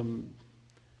 Doesn't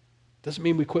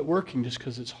mean we quit working just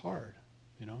because it's hard.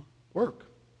 Work.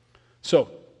 So,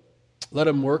 let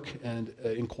them work and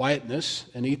in quietness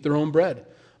and eat their own bread.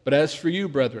 But as for you,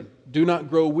 brethren, do not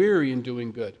grow weary in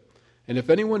doing good. And if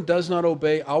anyone does not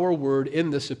obey our word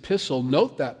in this epistle,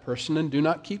 note that person and do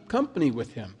not keep company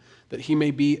with him, that he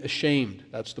may be ashamed.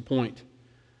 That's the point.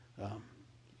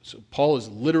 So Paul is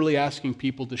literally asking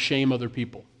people to shame other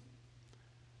people.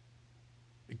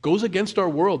 It goes against our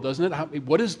world, doesn't it?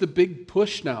 What is the big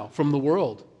push now from the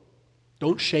world?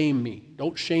 Don't shame me.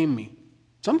 Don't shame me.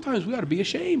 Sometimes we ought to be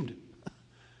ashamed.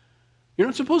 You're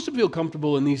not supposed to feel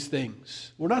comfortable in these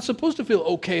things. We're not supposed to feel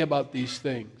okay about these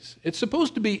things. It's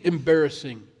supposed to be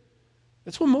embarrassing.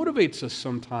 That's what motivates us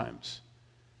sometimes.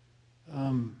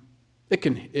 It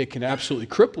can absolutely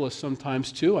cripple us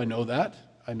sometimes too. I know that.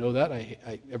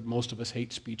 Most of us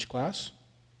hate speech class,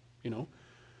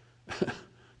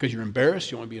 because you're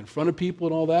embarrassed. You want to be in front of people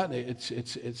and all that.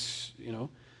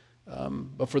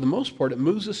 But for the most part, it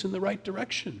moves us in the right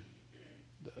direction.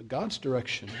 God's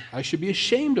direction. I should be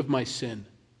ashamed of my sin.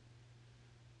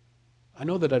 I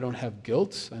know that I don't have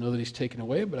guilt. I know that he's taken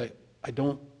away, but I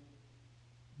don't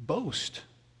boast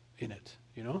in it,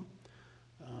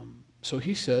 So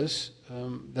he says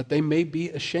that they may be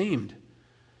ashamed.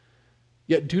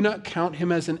 Yet do not count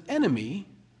him as an enemy.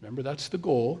 Remember, that's the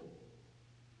goal.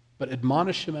 But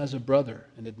admonish him as a brother.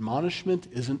 And admonishment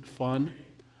isn't fun,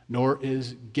 nor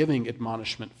is giving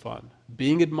admonishment fun.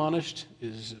 Being admonished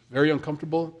is very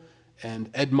uncomfortable, and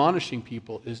admonishing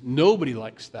people nobody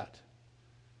likes that.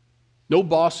 No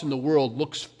boss in the world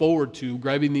looks forward to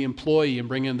grabbing the employee and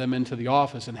bringing them into the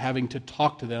office and having to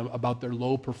talk to them about their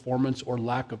low performance or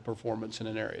lack of performance in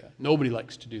an area. Nobody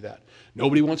likes to do that.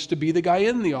 Nobody wants to be the guy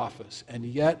in the office. And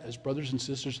yet, as brothers and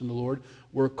sisters in the Lord,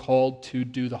 we're called to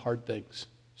do the hard things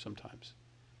sometimes.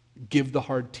 Give the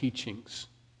hard teachings,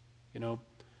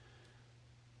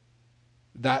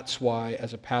 That's why,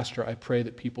 as a pastor, I pray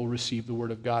that people receive the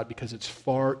Word of God, because it's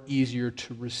far easier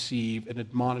to receive an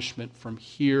admonishment from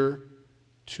here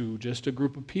to just a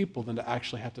group of people than to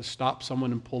actually have to stop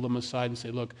someone and pull them aside and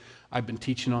say, look, I've been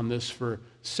teaching on this for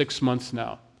 6 months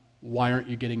now. Why aren't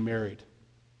you getting married?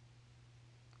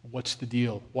 What's the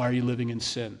deal? Why are you living in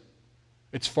sin?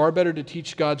 It's far better to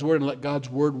teach God's Word and let God's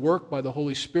Word work by the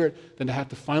Holy Spirit than to have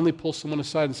to finally pull someone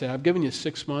aside and say, I've given you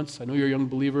 6 months. I know you're a young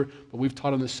believer, but we've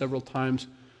taught on this several times.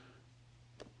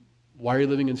 Why are you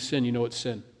living in sin? You know it's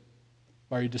sin.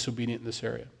 Why are you disobedient in this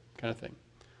area? Kind of thing.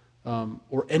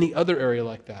 Or any other area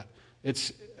like that.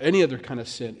 It's any other kind of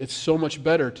sin. It's so much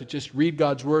better to just read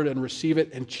God's Word and receive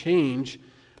it and change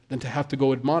than to have to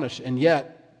go admonish. And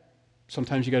yet,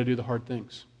 sometimes you got to do the hard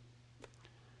things.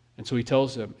 And so he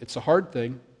tells them, it's a hard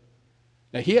thing.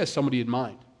 Now, he has somebody in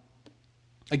mind.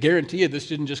 I guarantee you this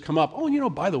didn't just come up, oh,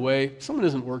 by the way, someone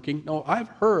isn't working. No, I've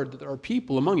heard that there are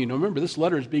people among you. Now remember, this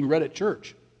letter is being read at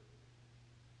church.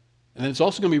 And then it's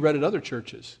also going to be read at other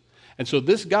churches. And so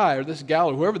this guy or this gal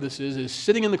or whoever this is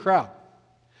sitting in the crowd.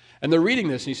 And they're reading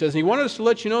this, and he says, and he wanted us to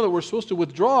let you know that we're supposed to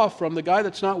withdraw from the guy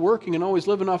that's not working and always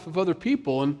living off of other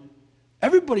people. And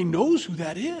everybody knows who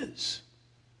that is.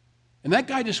 And that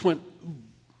guy just went,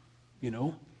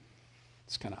 ooh,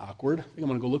 it's kind of awkward. I think I'm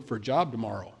going to go look for a job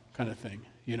tomorrow, kind of thing,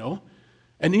 And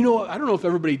I don't know if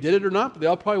everybody did it or not, but they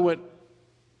all probably went,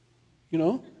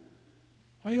 why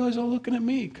are you guys all looking at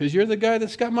me? Because you're the guy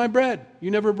that's got my bread. You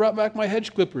never brought back my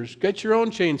hedge clippers. Get your own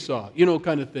chainsaw,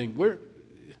 kind of thing.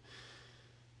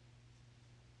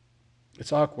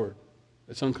 It's awkward.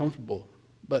 It's uncomfortable.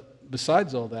 But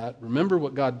besides all that, remember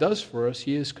what God does for us.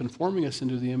 He is conforming us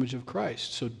into the image of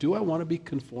Christ. So do I want to be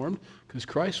conformed? Because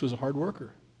Christ was a hard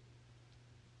worker.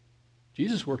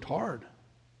 Jesus worked hard.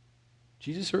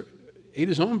 Jesus ate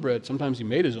his own bread. Sometimes he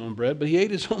made his own bread, but he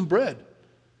ate his own bread.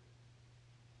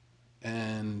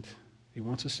 And he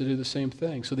wants us to do the same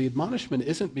thing. So the admonishment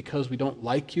isn't because we don't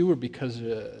like you or because,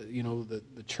 the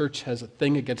church has a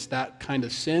thing against that kind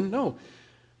of sin. No.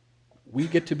 We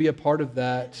get to be a part of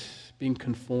that, being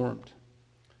conformed.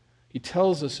 He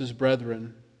tells us as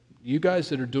brethren, you guys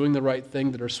that are doing the right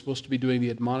thing, that are supposed to be doing the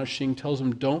admonishing, tells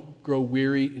them don't grow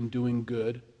weary in doing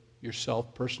good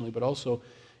yourself personally, but also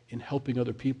in helping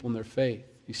other people in their faith.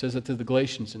 He says that to the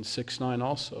Galatians in 6:9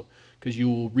 also, because you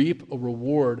will reap a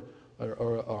reward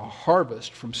or a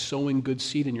harvest from sowing good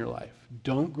seed in your life.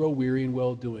 Don't grow weary in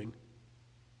well-doing,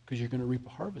 because you're going to reap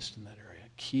a harvest in that area.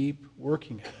 Keep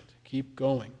working at it. Keep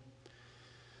going.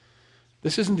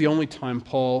 This isn't the only time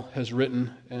Paul has written,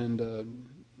 and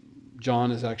John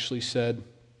has actually said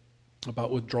about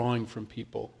withdrawing from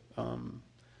people.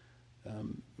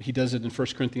 He does it in 1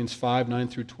 Corinthians 5, 9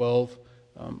 through 12.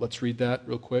 Let's read that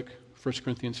real quick. 1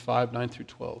 Corinthians 5, 9 through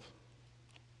 12.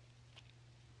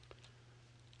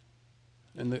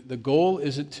 And the goal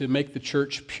isn't to make the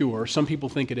church pure. Some people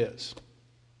think it is.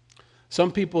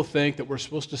 Some people think that we're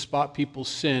supposed to spot people's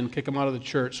sin, kick them out of the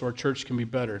church so our church can be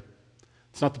better.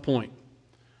 It's not the point.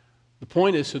 The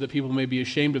point is so that people may be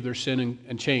ashamed of their sin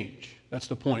and change. That's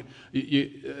the point.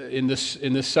 In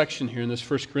this section here, in this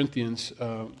 1 Corinthians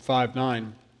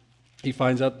 5:9, he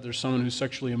finds out that there's someone who's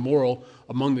sexually immoral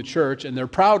among the church, and they're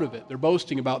proud of it. They're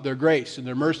boasting about their grace and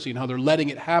their mercy and how they're letting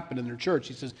it happen in their church.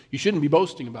 He says, you shouldn't be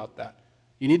boasting about that.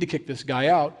 You need to kick this guy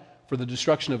out for the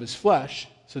destruction of his flesh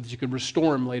so that you can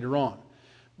restore him later on.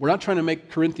 We're not trying to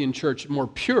make Corinthian church more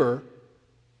pure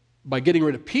by getting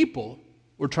rid of people.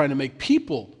 We're trying to make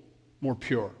people more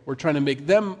pure. We're trying to make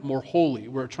them more holy.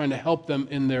 We're trying to help them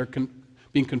in their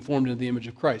being conformed into the image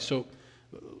of Christ. So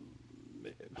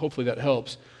hopefully that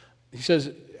helps. He says,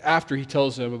 after he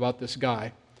tells them about this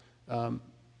guy,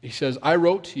 he says, I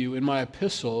wrote to you in my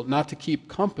epistle not to keep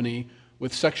company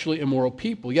with sexually immoral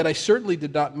people. Yet I certainly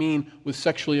did not mean with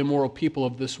sexually immoral people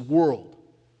of this world.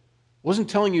 I wasn't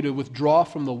telling you to withdraw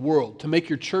from the world, to make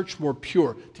your church more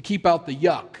pure, to keep out the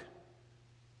yuck,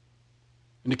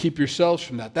 and to keep yourselves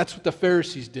from that. That's what the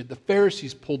Pharisees did. The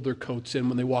Pharisees pulled their coats in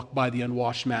when they walked by the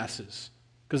unwashed masses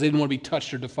because they didn't want to be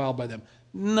touched or defiled by them.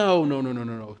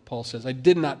 No, Paul says. I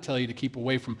did not tell you to keep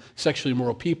away from sexually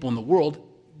immoral people in the world.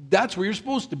 That's where you're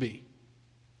supposed to be,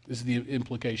 is the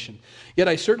implication. Yet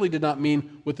I certainly did not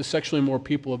mean with the sexually immoral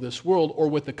people of this world or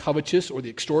with the covetous or the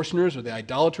extortioners or the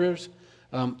idolaters,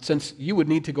 since you would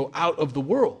need to go out of the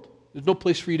world. There's no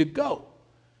place for you to go.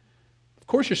 Of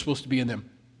course you're supposed to be in them.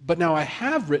 But now I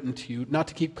have written to you not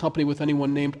to keep company with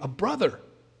anyone named a brother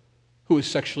who is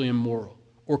sexually immoral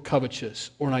or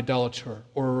covetous or an idolater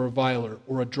or a reviler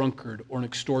or a drunkard or an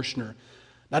extortioner,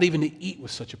 not even to eat with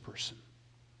such a person.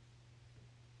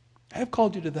 I have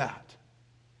called you to that.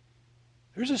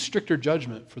 There's a stricter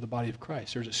judgment for the body of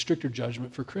Christ. There's a stricter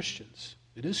judgment for Christians.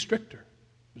 It is stricter.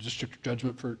 There's a stricter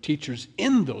judgment for teachers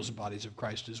in those bodies of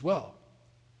Christ as well.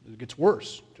 It gets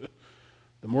worse.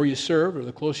 The more you serve, or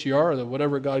the closer you are, or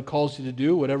whatever God calls you to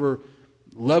do, whatever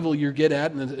level you get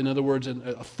at, in other words, an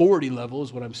authority level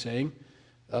is what I'm saying,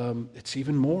 it's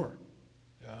even more.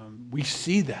 We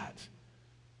see that.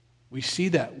 We see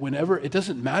that whenever, it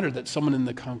doesn't matter that someone in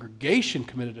the congregation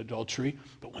committed adultery,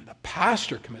 but when the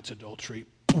pastor commits adultery,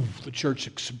 poof, the church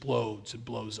explodes and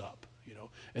blows up.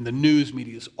 And the news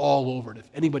media is all over it. If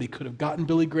anybody could have gotten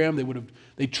Billy Graham,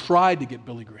 they tried to get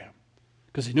Billy Graham.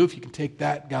 Because they knew if you can take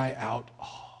that guy out,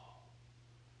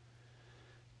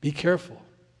 be careful.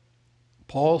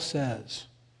 Paul says,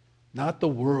 not the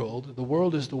world. The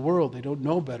world is the world. They don't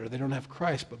know better. They don't have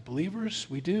Christ. But believers,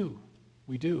 we do.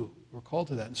 We do. We're called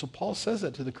to that. And so Paul says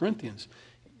that to the Corinthians.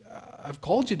 I've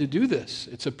called you to do this.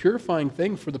 It's a purifying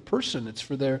thing for the person. It's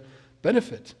for their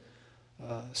benefit.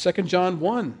 2 John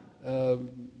 1,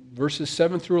 verses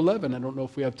 7 through 11. I don't know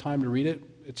if we have time to read it.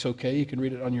 It's okay. You can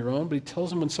read it on your own. But he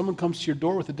tells them when someone comes to your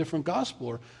door with a different gospel,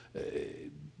 or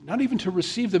not even to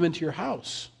receive them into your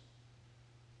house.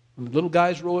 When the little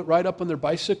guys roll it right up on their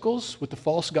bicycles with the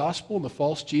false gospel and the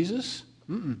false Jesus,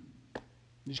 you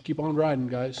just keep on riding,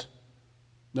 guys.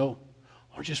 No.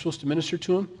 Aren't you supposed to minister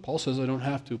to them? Paul says I don't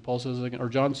have to. Paul says I can, or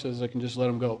John says I can just let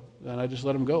them go. And I just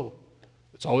let them go.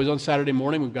 It's always on Saturday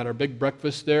morning. We've got our big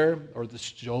breakfast there, or the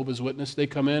Jehovah's Witness, they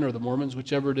come in, or the Mormons,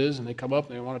 whichever it is, and they come up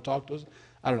and they want to talk to us.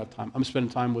 I don't have time. I'm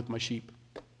spending time with my sheep.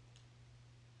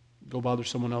 Go bother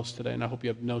someone else today, and I hope you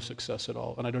have no success at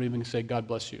all. And I don't even say God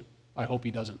bless you. I hope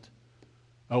he doesn't.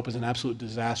 I hope it's an absolute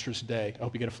disastrous day. I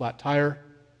hope you get a flat tire.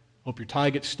 I hope your tie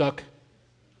gets stuck.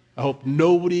 I hope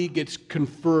nobody gets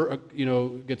converted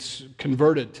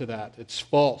to that. It's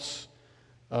false.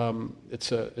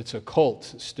 It's a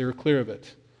cult. Steer clear of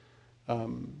it.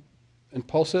 And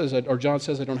Paul says, or John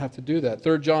says, I don't have to do that.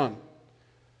 3 John,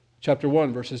 chapter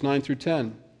 1, verses 9 through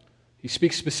 10. He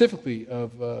speaks specifically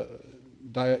of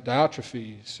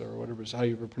Diotrephes, or whatever is how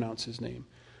you ever pronounce his name,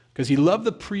 because he loved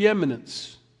the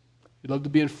preeminence. He loved to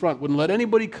be in front. Wouldn't let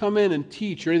anybody come in and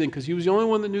teach or anything, because he was the only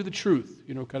one that knew the truth,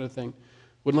 kind of thing.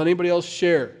 Wouldn't let anybody else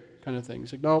share, kind of thing.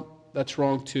 He's like, no, that's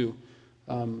wrong too.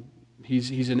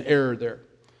 He's in error there.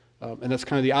 And that's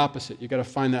kind of the opposite. You've got to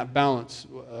find that balance.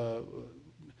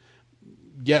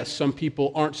 Yes, some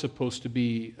people aren't supposed to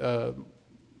be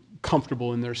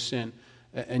comfortable in their sin,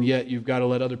 and yet you've got to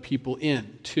let other people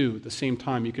in too. At the same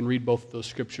time, you can read both of those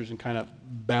scriptures and kind of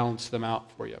balance them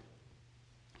out for you.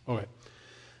 Okay.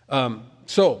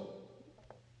 So,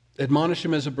 admonish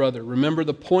him as a brother. Remember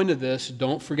the point of this.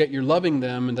 Don't forget you're loving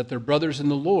them and that they're brothers in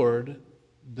the Lord,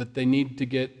 that they need to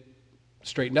get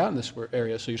straightened out in this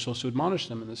area. So you're supposed to admonish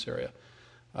them in this area.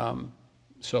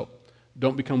 So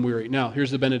don't become weary. Now,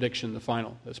 here's the benediction, the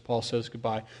final, as Paul says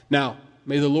goodbye. Now,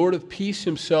 may the Lord of peace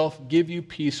himself give you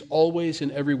peace always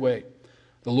in every way.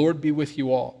 The Lord be with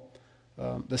you all.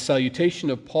 The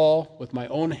salutation of Paul with my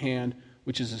own hand,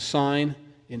 which is a sign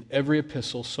in every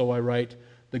epistle, so I write,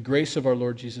 the grace of our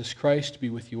Lord Jesus Christ be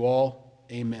with you all.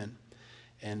 Amen.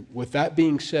 And with that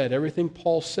being said, everything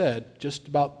Paul said just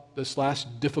about this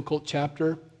last difficult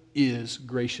chapter is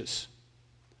gracious.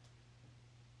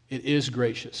 It is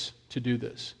gracious to do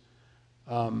this.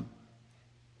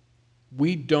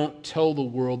 We don't tell the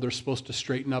world they're supposed to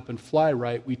straighten up and fly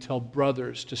right. We tell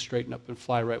brothers to straighten up and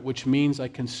fly right, which means I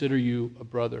consider you a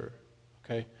brother.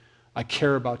 Okay? I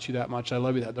care about you that much. I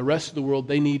love you that. The rest of the world,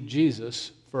 they need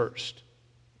Jesus first.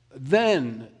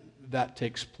 Then that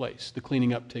takes place. The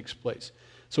cleaning up takes place.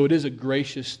 So it is a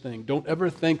gracious thing. Don't ever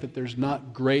think that there's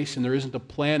not grace and there isn't a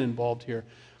plan involved here.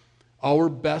 Our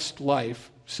best life,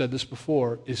 said this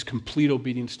before, is complete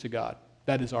obedience to God.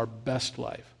 That is our best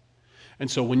life.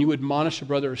 And so when you admonish a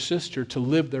brother or sister to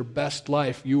live their best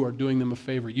life, you are doing them a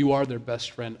favor. You are their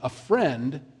best friend. A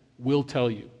friend will tell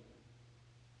you.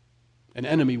 An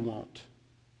enemy won't.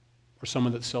 Or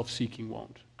someone that's self-seeking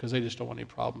won't. Because they just don't want any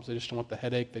problems. They just don't want the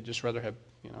headache. They'd just rather have,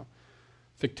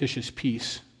 fictitious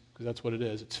peace. Because that's what it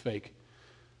is. It's fake.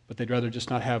 But they'd rather just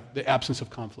not have the absence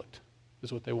of conflict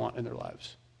is what they want in their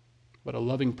lives. But a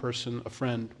loving person, a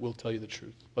friend, will tell you the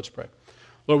truth. Let's pray.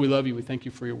 Lord, we love you. We thank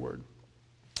you for your word.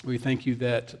 We thank you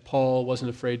that Paul wasn't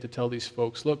afraid to tell these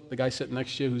folks, look, the guy sitting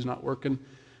next to you who's not working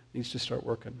needs to start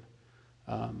working.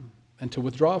 And to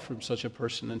withdraw from such a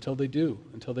person until they do,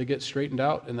 until they get straightened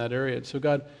out in that area. And so,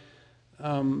 God,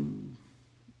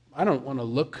 I don't want to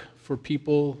look for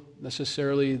people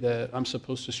necessarily that I'm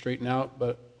supposed to straighten out,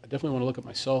 but I definitely want to look at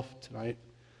myself tonight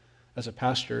as a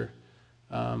pastor.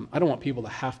 I don't want people to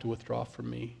have to withdraw from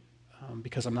me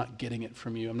because I'm not getting it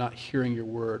from you. I'm not hearing your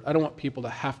word. I don't want people to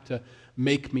have to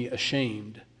make me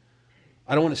ashamed.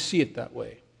 I don't want to see it that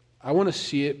way. I want to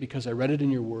see it because I read it in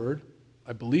your word,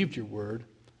 I believed your word,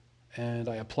 and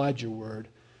I applied your word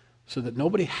so that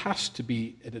nobody has to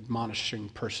be an admonishing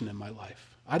person in my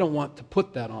life. I don't want to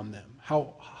put that on them.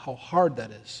 How hard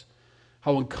that is,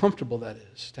 how uncomfortable that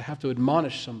is to have to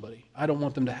admonish somebody. I don't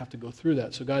want them to have to go through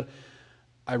that. So God,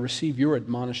 I receive your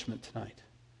admonishment tonight.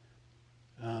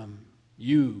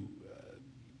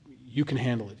 You can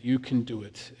handle it. You can do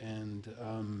it.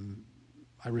 And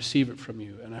I receive it from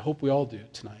you. And I hope we all do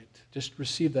tonight. Just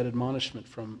receive that admonishment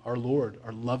from our Lord,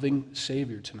 our loving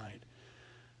Savior tonight.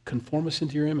 Conform us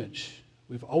into your image.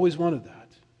 We've always wanted that.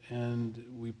 And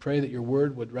we pray that your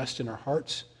word would rest in our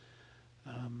hearts,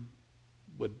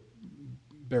 would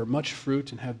bear much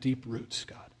fruit and have deep roots,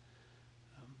 God.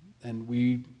 And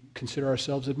we consider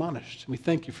ourselves admonished. We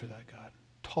thank you for that, God.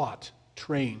 Taught,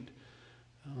 trained.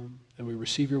 And we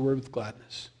receive your word with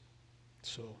gladness.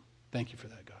 So thank you for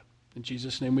that, God. In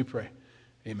Jesus' name we pray.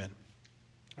 Amen.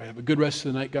 All right, have a good rest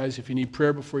of the night, guys. If you need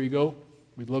prayer before you go,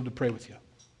 we'd love to pray with you.